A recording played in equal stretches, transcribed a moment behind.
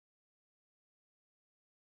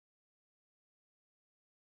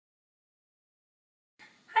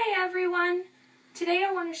Hi everyone! Today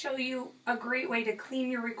I want to show you a great way to clean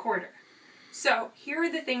your recorder. So here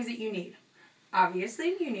are the things that you need.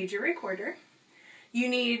 Obviously you need your recorder. You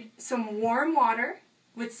need some warm water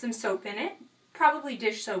with some soap in it. Probably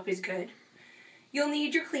dish soap is good. You'll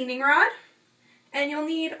need your cleaning rod and you'll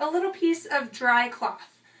need a little piece of dry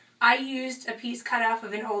cloth. I used a piece cut off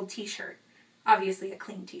of an old t-shirt. Obviously a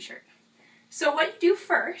clean t-shirt. So what you do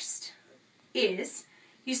first is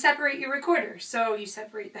you separate your recorder. So you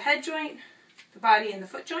separate the head joint, the body, and the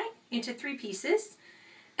foot joint into 3 pieces,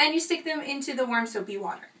 and you stick them into the warm soapy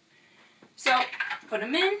water. So put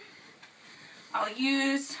them in. I'll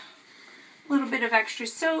use a little bit of extra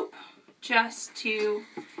soap just to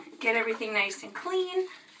get everything nice and clean,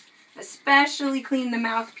 especially clean the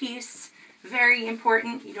mouthpiece. Very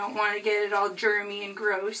important. You don't want to get it all germy and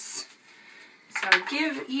gross. So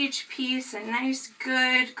give each piece a nice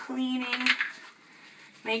good cleaning.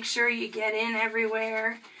 Make sure you get in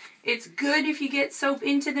everywhere. It's good if you get soap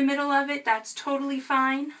into the middle of it. That's totally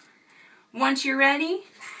fine. Once you're ready,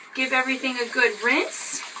 give everything a good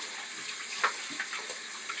rinse.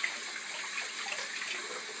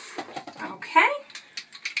 Okay.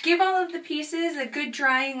 Give all of the pieces a good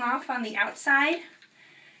drying off on the outside.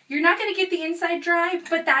 You're not going to get the inside dry,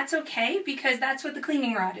 but that's okay because that's what the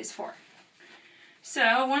cleaning rod is for.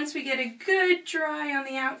 So once we get a good dry on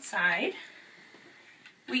the outside,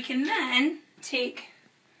 we can then take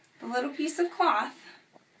the little piece of cloth,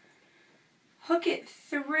 hook it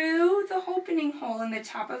through the opening hole in the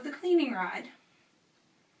top of the cleaning rod.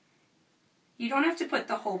 You don't have to put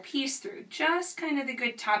the whole piece through, just kind of the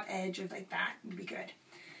good top edge of like that would be good.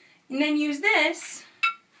 And then use this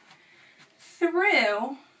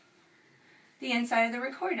through the inside of the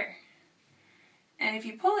recorder. And if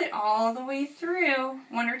you pull it all the way through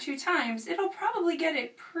 1 or 2 times, it'll probably get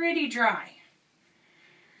it pretty dry.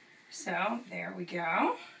 So there we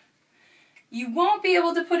go. You won't be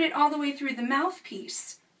able to put it all the way through the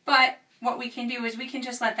mouthpiece, but what we can do is we can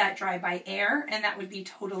just let that dry by air, and that would be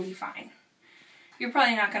totally fine. You're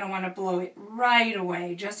probably not going to want to blow it right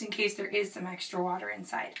away, just in case there is some extra water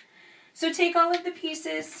inside. So take all of the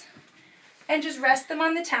pieces and just rest them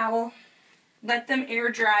on the towel. Let them air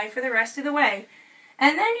dry for the rest of the way.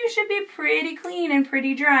 And then you should be pretty clean and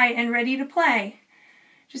pretty dry and ready to play.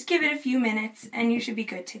 Just give it a few minutes and you should be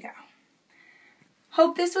good to go.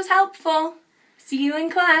 Hope this was helpful. See you in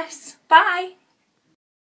class. Bye.